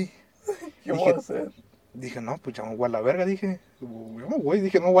mamón, güey. ¿Qué voy a hacer? Dije, no, pues ya me voy a la verga, dije. Yo me voy,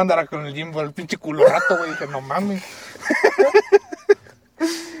 dije, no voy a andar con el Jimbo, el pinche culo rato, güey. Dije, no mames.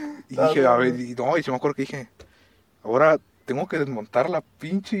 Y dije, a ver, y no, y se me acuerdo que dije, ahora tengo que desmontar la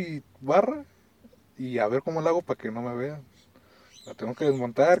pinche barra y a ver cómo la hago para que no me vean. La tengo que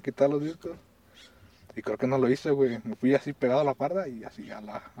desmontar, quitar los discos. Y creo que no lo hice, güey. Me fui así pegado a la parda y así a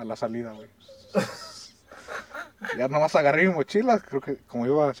la salida, güey. Ya nomás agarré mi mochila, creo que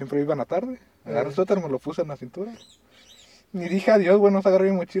como siempre iba en la tarde. Agarré el suéter, me lo puse en la cintura. Y dije adiós, güey, nos agarré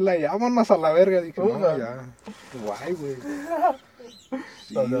mi mochila y vámonos a la verga. Dije, no, ya, guay, güey.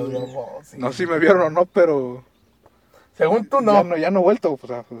 Sí, no sé si me vieron o no, pero... Según tú, no. Ya no he vuelto,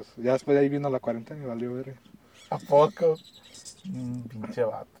 pues ya después de ahí vino la cuarentena y valió verga. ¿A poco? Pinche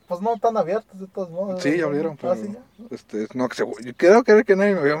vato. Pues no tan abiertos de todos modos. Sí, ya abrieron, pero... ¿Sí, ya? No, que yo quiero creer que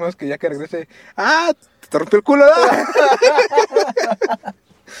nadie me vio más que ya que regrese. ¡Ah! ¡Te rompió el culo!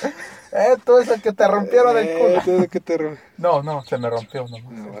 Tú es el que te rompieron el culo. Tú es el que te No, se me rompió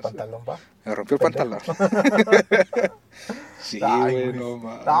nomás No, el pantalón, va. Me rompió el pantalón. Sí, güey, no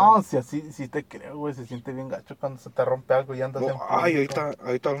mames. No, si así, sí te creo, güey. Se siente bien gacho cuando se te rompe algo y andas en Ay, público.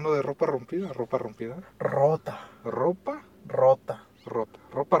 ahorita hablando de ropa rompida. Rota. Ropa Rota. rota.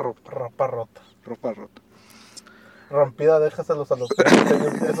 Ropa rota. Ropa rota. Ropa rota. Rompida, déjaselos a los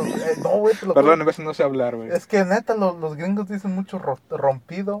gringos. No, güey, te lo Perdón, juro. a veces no sé hablar, güey. Es que neta, los gringos dicen mucho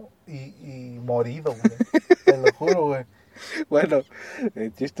rompido y morido, güey. Te lo juro, güey. Bueno,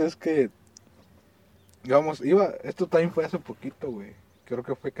 el chiste es que, digamos, esto también fue hace poquito, güey. Creo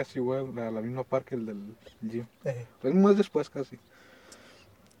que fue casi igual a la misma par que el del gym. Fue un mes después casi.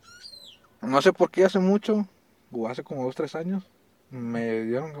 No sé por qué hace mucho, o hace como 2-3 años, me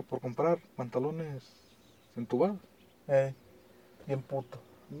dieron por comprar pantalones entubados. Bien puto.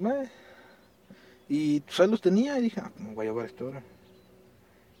 Y pues ahí los tenía y dije, me voy a llevar esto ahora.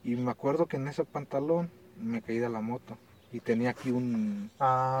 Y me acuerdo que en ese pantalón me caí de la moto. Y tenía aquí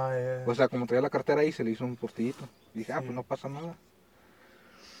o sea, como traía la cartera ahí, se le hizo un postillito. Y dije, pues no pasa nada.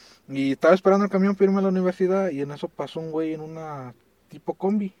 Y estaba esperando el camión para irme a la universidad. Y en eso pasó un güey en una tipo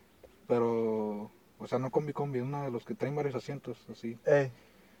combi. Pero, o sea, no combi, una de los que traen varios asientos, así.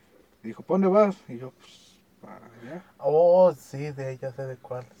 Y dijo, ¿para dónde vas? Y yo, pues, para allá. Oh, sí, ya sé de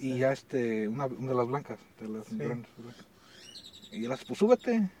cuál. Y ya una de las blancas, de las grandes blancas. Y él, pues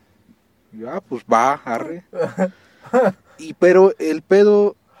súbete. Y yo, pues va, arre. Pero el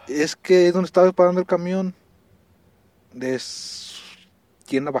pedo es que donde estaba parando el camión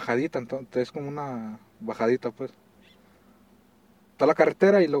tiene una bajadita, entonces es como una bajadita, pues. Está la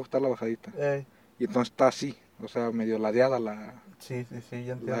carretera y luego está la bajadita. Y entonces está así, o sea, medio ladeada la... Sí,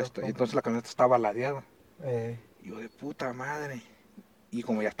 ya entiendo. Y entonces la camioneta estaba ladeada. Y yo de puta madre. Y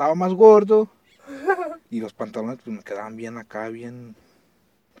como ya estaba más gordo, y los pantalones pues me quedaban bien acá, bien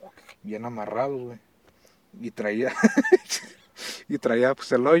amarrados, güey. Y traía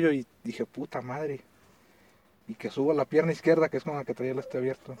pues el hoyo y dije, puta madre. Y que subo la pierna izquierda, que es con la que traía el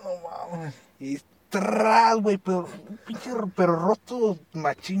abierto. No mames. Y tras, güey, pero roto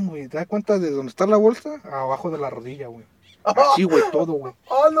machín, güey. ¿Te das cuenta de dónde está la bolsa? Abajo de la rodilla, güey. Así, güey, todo, güey.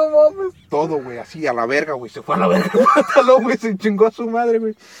 No mames. Todo, güey, así, a la verga, güey. Se fue a la verga el pantalón, güey. Se chingó a su madre,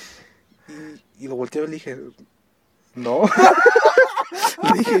 güey. Y lo volteé y le dije, no.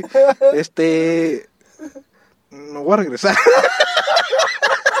 Le dije, no voy a regresar.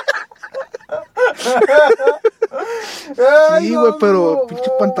 Sí, güey, pero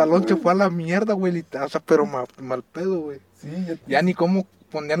pinche pantalón se fue a la mierda, güey. O sea, pero mal pedo, güey. Sí, ya ni cómo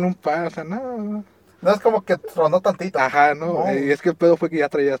ponerle un par, o sea, nada. No es como que tronó tantito. Ajá, no. Es que el pedo fue que ya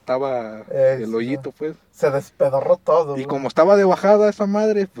estaba el hoyito, pues. Se despedorró todo. Y como estaba de bajada esa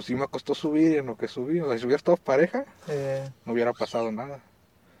madre, pues sí me costó subir en lo que subí. O sea, si hubiera estado pareja, no hubiera pasado nada.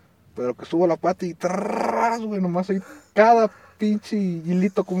 Pero que subo la pata y tras, güey, nomás ahí cada pinche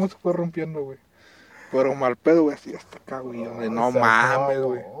hilito como se fue rompiendo, güey. Pero mal pedo, güey, así hasta acá, güey. No mames,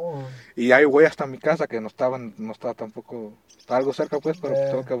 güey. Y ahí, güey, hasta mi casa, que no estaba tampoco... Estaba algo cerca, pues, pero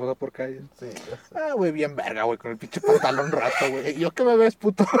tengo que pasar por calle. Sí, güey, bien verga, güey, con el pinche pantalón rato, güey. ¿Yo qué me ves,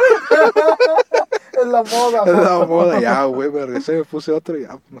 puto? Es la moda, Es la moda, ya, güey, me regresé, me puse otro y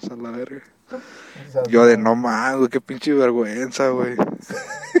ya, pues, a la verga. Yo de no mames, güey, qué pinche vergüenza, güey.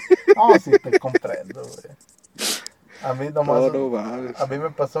 No, sí te comprendo, güey. A mí nomás, no mames. A mí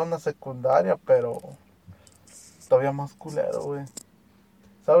me pasó en la secundaria, pero todavía más culero, güey.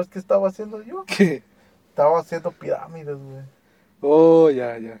 ¿Sabes qué estaba haciendo yo? ¿Qué? Estaba haciendo pirámides, güey. Oh,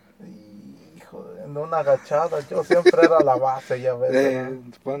 ya. Hijo de... en una agachada. Yo siempre era la base, ya ves.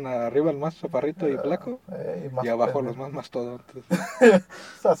 Ponen arriba el más chaparrito y flaco. Y abajo pendejo. los más mastodontes.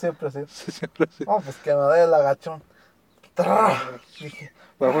 O sea, siempre sí. Siempre así. No, pues que me dé el agachón. Dije,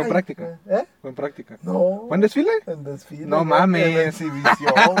 Pero fue en ay, práctica. ¿eh? Fue en práctica. No. ¿Fue en desfile? En desfile. No güey, mames. En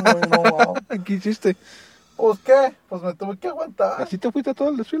exhibición, güey, no mames. ¿Qué hiciste? Pues qué, pues me tuve que aguantar. ¿Así te fuiste a todo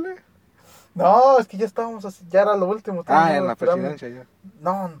el desfile? No, es que ya estábamos así, ya era lo último. En la presidencia ya.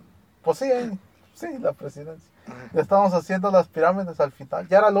 No, pues sí, sí, la presidencia. Ya estábamos haciendo las pirámides al final.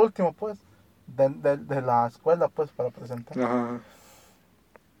 Ya era lo último, pues, de la escuela, pues, para presentar. Ajá.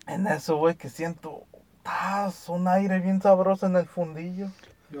 En eso, güey, que siento un aire bien sabroso en el fundillo.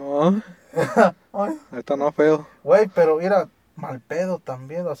 No, Ay, esto no feo. güey, pero era mal pedo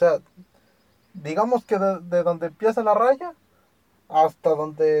también. O sea, digamos que de donde empieza la raya hasta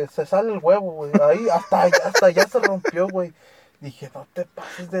donde se sale el huevo, güey. Ahí, hasta allá se rompió, güey. Dije, no te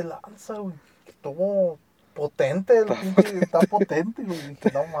pases de lanza, güey. Que estuvo potente, el pinche, está potente, güey.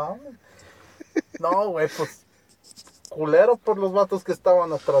 Dije, no mames. No, güey, pues, culero por los vatos que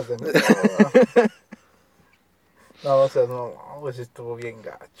estaban atrás de mí. No, o sea, no, güey, sí estuvo bien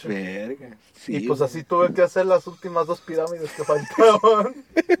gacho. Verga. Sí, Y pues güey. así tuve que hacer las últimas 2 pirámides que faltaban.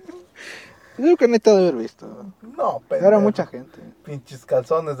 Creo que neta de haber visto. No, pendejo. Era mucha gente. Pinches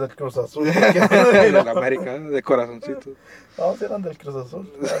calzones del Cruz Azul. De la América, de corazoncitos. No, sí eran del Cruz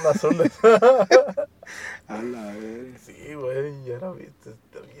Azul, eran azules. A la verga. Sí, güey, y era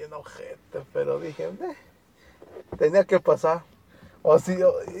bien ojete, pero dije, tenía que pasar. O sí,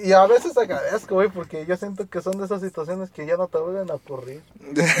 y a veces agradezco, güey, porque yo siento que son de esas situaciones que ya no te vuelven a ocurrir.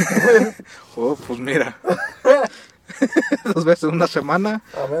 Oh, pues mira. 2 veces en una semana.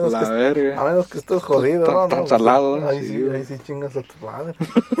 A menos, La verga. a menos que estés jodido, ¿no? Tan No, salado, ¿no? ahí Sí, sí, güey. ahí sí chingas a tu madre.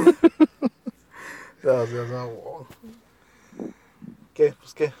 Ya, no, wow. ¿Qué?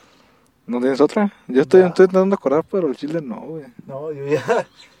 Pues qué. ¿No tienes otra? Yo estoy intentando acordar, pero el chile no, güey. No, yo ya,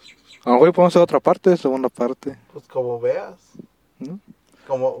 A lo mejor podemos hacer otra parte, segunda parte. pues como veas. ¿No?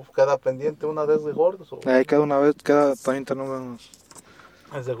 Como queda pendiente una vez de gordos. O Ahí cada vez, también tenemos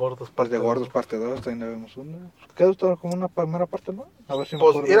es de gordos, parte de dos. gordos, parte 2, también vemos una. Queda esto como una primera parte, ¿no? A ver si me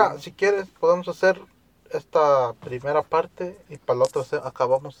Pues acuerdo mira, bien. si quieres, podemos hacer esta primera parte y para la otra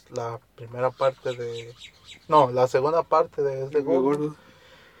acabamos la primera parte de... No, la segunda parte de De gordos. gordos.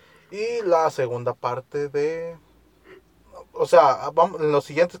 Y la segunda parte de... O sea, en los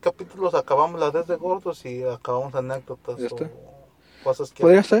siguientes capítulos acabamos la de gordos y acabamos anécdotas Ya está. o cosas que...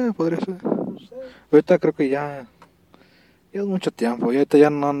 Podría ser. no sé. Ahorita creo que ya es mucho tiempo. Y ahorita ya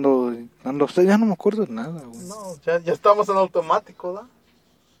no ando, ya no me acuerdo de nada, güey. No, ya estamos en automático, ¿da?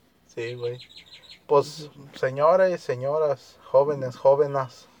 Sí, güey. Pues, señores y señoras, jóvenes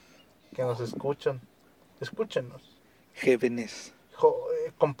que nos escuchan, escúchenos. Jóvenes.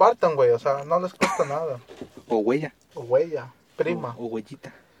 Compartan, güey, o sea, no les cuesta nada. O huella. O huella, prima, O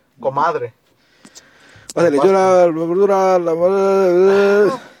huellita. comadre. Órale, llora, la verdura, la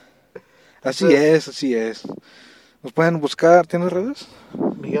madre. Así es. Nos pueden buscar, ¿tienes redes?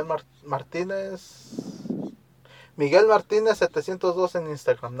 Miguel Martínez. Miguel Martínez 702 en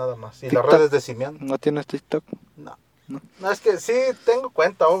Instagram, nada más. Y las TikTok. redes de Simiando. ¿No tienes TikTok? No. No. No, es que sí tengo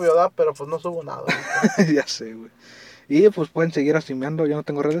cuenta, obvio, ¿da? Pero pues no subo nada. Ya sé, güey. Y pues pueden seguir a Simeando, yo no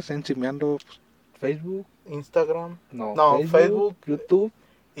tengo redes, en Simeando, pues, Facebook. Instagram. No, Facebook. YouTube.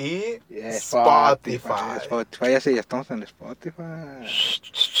 Y Spotify. Spotify. Ya sé, ya estamos en el Spotify.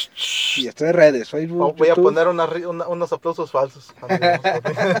 Y estoy en redes, Facebook, Voy a YouTube. poner unos aplausos falsos.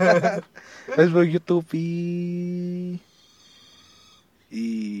 Facebook, YouTube y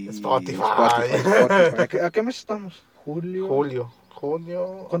Spotify. Spotify. ¿A qué mes estamos? Julio.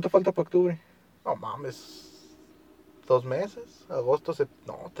 Junio. ¿Cuánto falta para octubre? No mames. 2 meses. Agosto, 3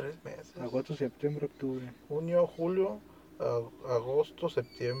 meses. Agosto, septiembre, octubre. Junio, julio, agosto,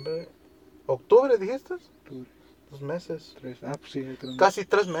 septiembre. ¿Octubre dijiste? Octubre, 2 meses. 3. Ah, pues sí, ahí tenemos. Casi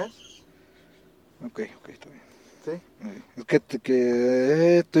 3 meses. Ok, está bien. Sí. Es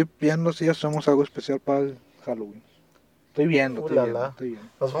que estoy viendo si hacemos algo especial para el Halloween. Estoy viendo.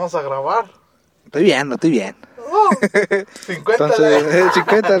 Nos vamos a grabar. Estoy viendo. 50 Entonces,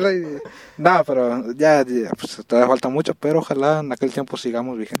 50 likes. No, pero ya pues, todavía falta mucho, pero ojalá en aquel tiempo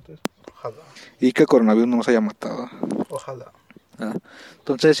sigamos vigentes. Ojalá. Y que el coronavirus no nos haya matado. Ojalá.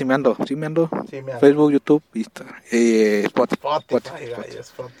 Entonces, Simeando, Sí, me Facebook, YouTube, Instagram, Spotify.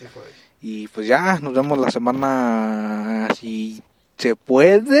 Y pues ya, nos vemos la semana, si se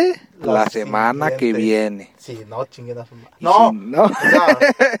puede, la semana que siguiente. viene. Sí, no, chinguen a su madre. Y No, si no, o sea,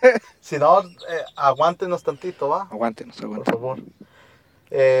 si no, aguántenos tantito, ¿va? aguántenos. Por favor.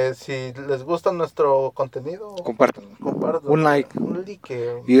 Si les gusta nuestro contenido, Compártanlo. compártanlo. Un like. Un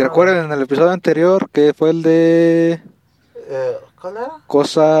like. Y recuerden en el episodio anterior que fue el de ¿Cuál era?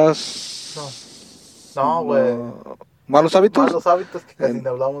 cosas... No, güey. ¿Malos hábitos? Malos hábitos, que casi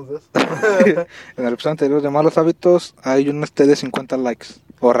no hablamos de eso. En el episodio anterior de malos hábitos hay un de 50 likes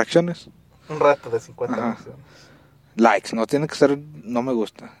o reacciones. Un reto de 50 Ajá. reacciones. Likes, no tiene que ser no me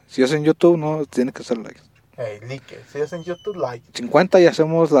gusta. Si es en YouTube, no tiene que ser likes. Like. Si es en YouTube, like. 50 y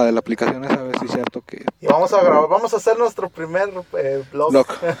hacemos la de la aplicación esa vez, si es cierto que... Y vamos a grabar, vamos a hacer nuestro primer vlog.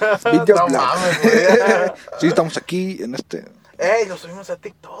 Video No blog. mames, güey. Sí, estamos aquí en este... Lo subimos a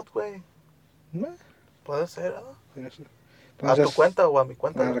TikTok, güey. ¿No? Puede ser, ¿no? Entonces, ¿A tu cuenta o a mi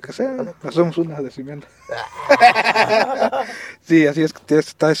cuenta? A la que sea, Dale. hacemos una de SIMEANDO. Sí, así es,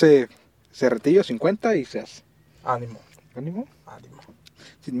 está ese retillo, 50 y se hace. Ánimo. ¿Ánimo? Ánimo.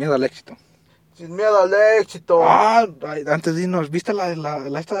 Sin miedo al éxito. Sin miedo al éxito. Antes dinos, ¿viste la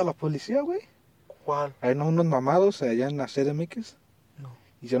esta de la policía, güey? ¿Cuál? Hay unos mamados allá en la CDMX. No.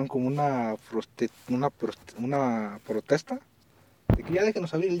 Hicieron como una protesta de que ya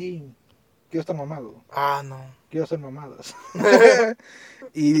déjenos abrir el gym. Quiero estar mamado. No. Quiero hacer mamadas.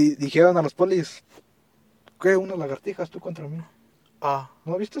 Y dijeron a los polis, ¿qué? Unas lagartijas tú contra mí.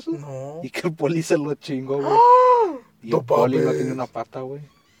 ¿No viste eso? No. Y que el poli se lo chingó, güey. Y el poli no tiene una pata, güey.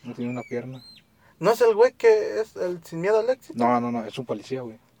 No tiene una pierna. ¿No es el güey que es el sin miedo al éxito? No, es un policía,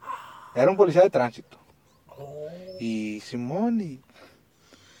 güey. Era un policía de tránsito. Y Simón,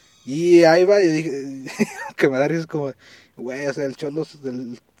 y ahí va, y dije, que me da risa como, güey, o sea, el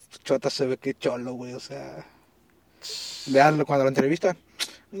chota se ve que cholo, güey, o sea, veanlo cuando lo entrevista.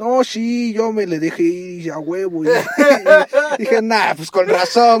 No, sí, yo me le dejé ir a huevo, y dije, nah, pues con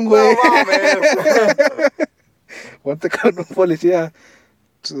razón, güey. No mames. Ponte con un policía,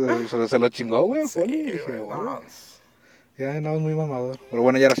 se lo chingó, güey. Sí, Dije, güey, bueno, no. ya no es muy mamador. Pero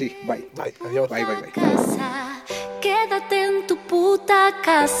bueno, ya ahora sí, bye. Bye, adiós. Bye. Casa, quédate en tu puta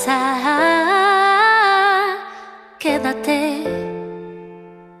casa. Quédate.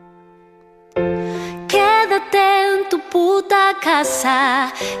 Quédate en tu puta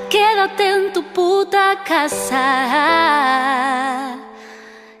casa. Quédate en tu puta casa.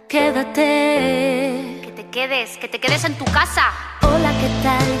 Quédate. Que te quedes en tu casa. Hola, ¿qué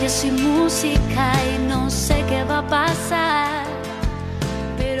tal? Yo soy música y no sé qué va a pasar,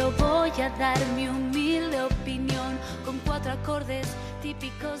 pero voy a dar mi humilde opinión con 4 acordes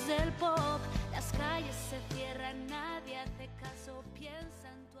típicos del pop. Las calles se cierran, nadie hace caso.